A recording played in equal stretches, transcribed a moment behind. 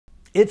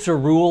It's a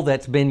rule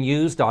that's been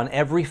used on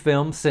every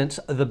film since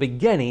the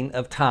beginning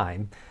of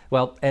time.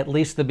 Well, at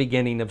least the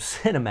beginning of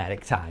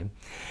cinematic time.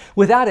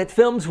 Without it,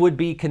 films would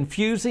be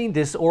confusing,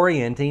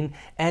 disorienting,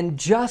 and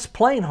just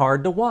plain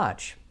hard to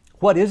watch.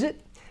 What is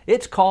it?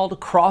 It's called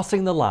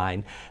crossing the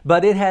line,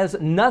 but it has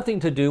nothing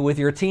to do with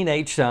your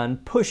teenage son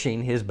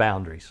pushing his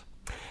boundaries.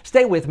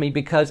 Stay with me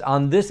because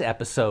on this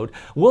episode,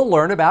 we'll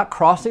learn about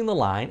crossing the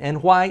line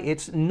and why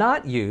it's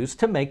not used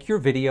to make your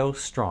video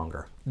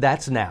stronger.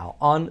 That's now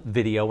on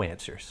Video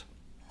Answers.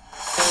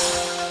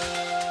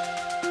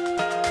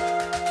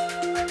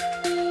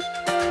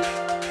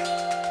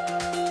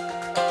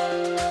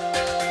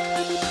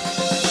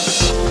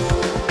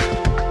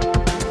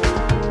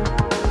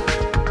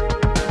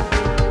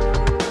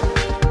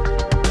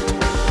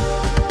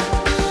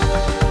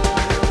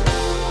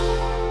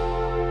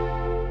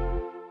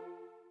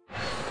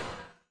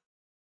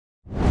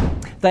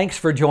 Thanks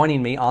for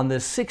joining me on the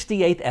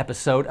 68th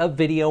episode of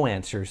Video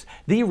Answers,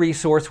 the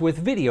resource with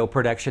video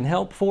production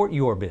help for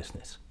your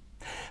business.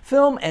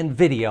 Film and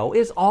video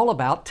is all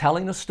about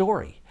telling a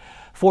story.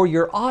 For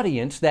your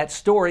audience, that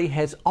story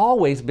has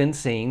always been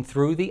seen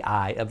through the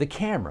eye of the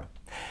camera.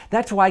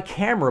 That's why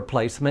camera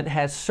placement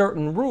has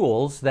certain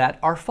rules that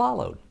are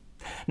followed.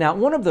 Now,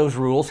 one of those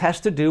rules has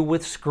to do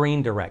with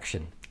screen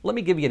direction. Let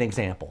me give you an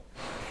example.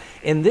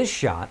 In this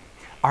shot,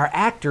 our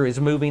actor is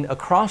moving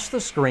across the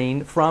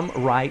screen from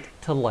right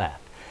to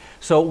left.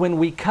 So when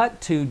we cut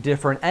to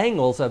different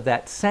angles of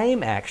that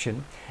same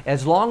action,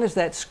 as long as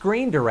that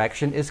screen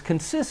direction is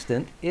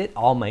consistent, it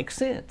all makes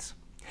sense.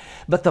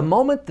 But the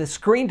moment the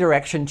screen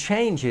direction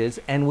changes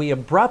and we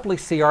abruptly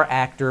see our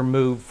actor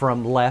move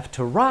from left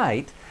to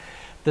right,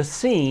 the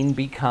scene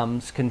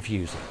becomes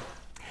confusing.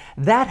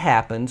 That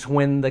happens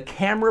when the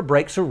camera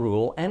breaks a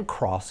rule and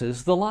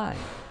crosses the line.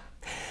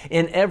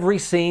 In every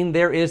scene,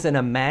 there is an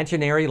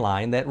imaginary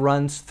line that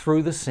runs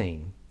through the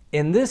scene.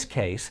 In this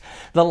case,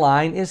 the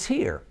line is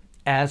here.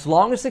 As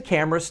long as the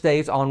camera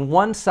stays on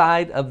one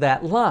side of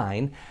that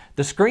line,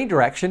 the screen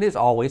direction is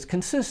always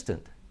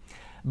consistent.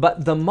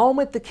 But the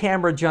moment the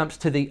camera jumps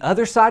to the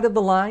other side of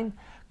the line,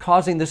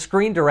 causing the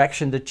screen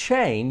direction to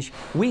change,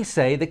 we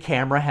say the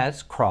camera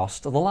has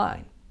crossed the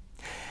line.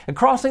 And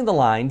crossing the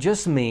line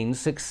just means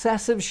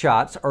successive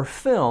shots are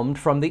filmed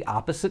from the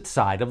opposite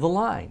side of the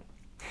line.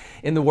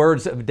 In the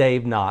words of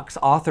Dave Knox,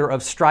 author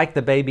of Strike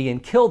the Baby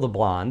and Kill the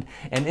Blonde,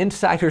 an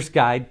insider's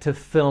guide to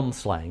film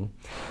slang,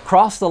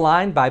 cross the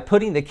line by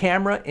putting the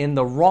camera in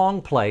the wrong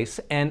place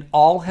and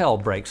all hell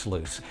breaks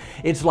loose.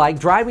 It's like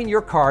driving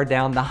your car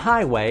down the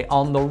highway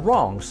on the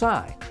wrong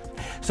side.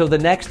 So the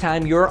next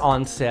time you're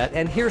on set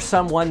and hear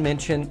someone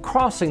mention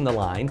crossing the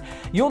line,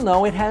 you'll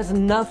know it has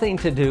nothing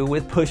to do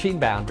with pushing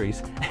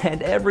boundaries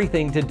and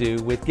everything to do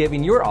with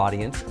giving your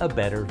audience a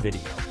better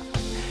video.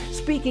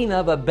 Speaking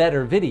of a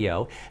better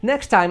video,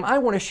 next time I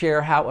want to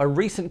share how a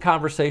recent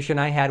conversation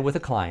I had with a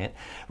client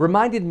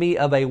reminded me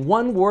of a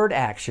one-word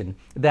action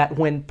that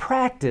when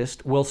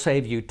practiced will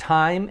save you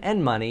time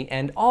and money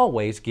and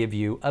always give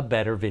you a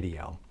better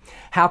video.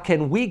 How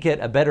can we get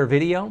a better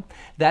video?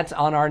 That's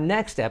on our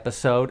next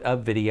episode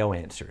of Video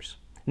Answers.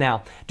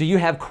 Now, do you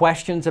have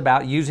questions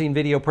about using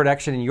video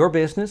production in your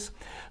business?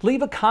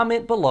 Leave a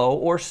comment below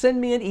or send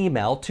me an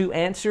email to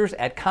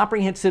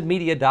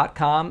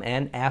answers@comprehensivemedia.com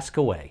and ask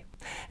away.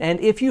 And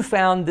if you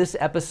found this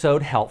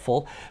episode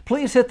helpful,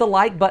 please hit the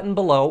like button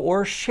below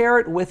or share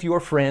it with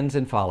your friends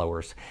and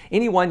followers,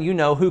 anyone you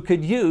know who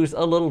could use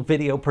a little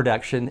video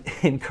production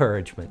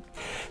encouragement.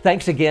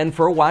 Thanks again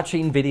for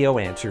watching Video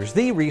Answers,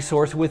 the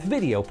resource with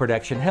video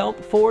production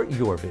help for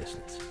your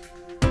business.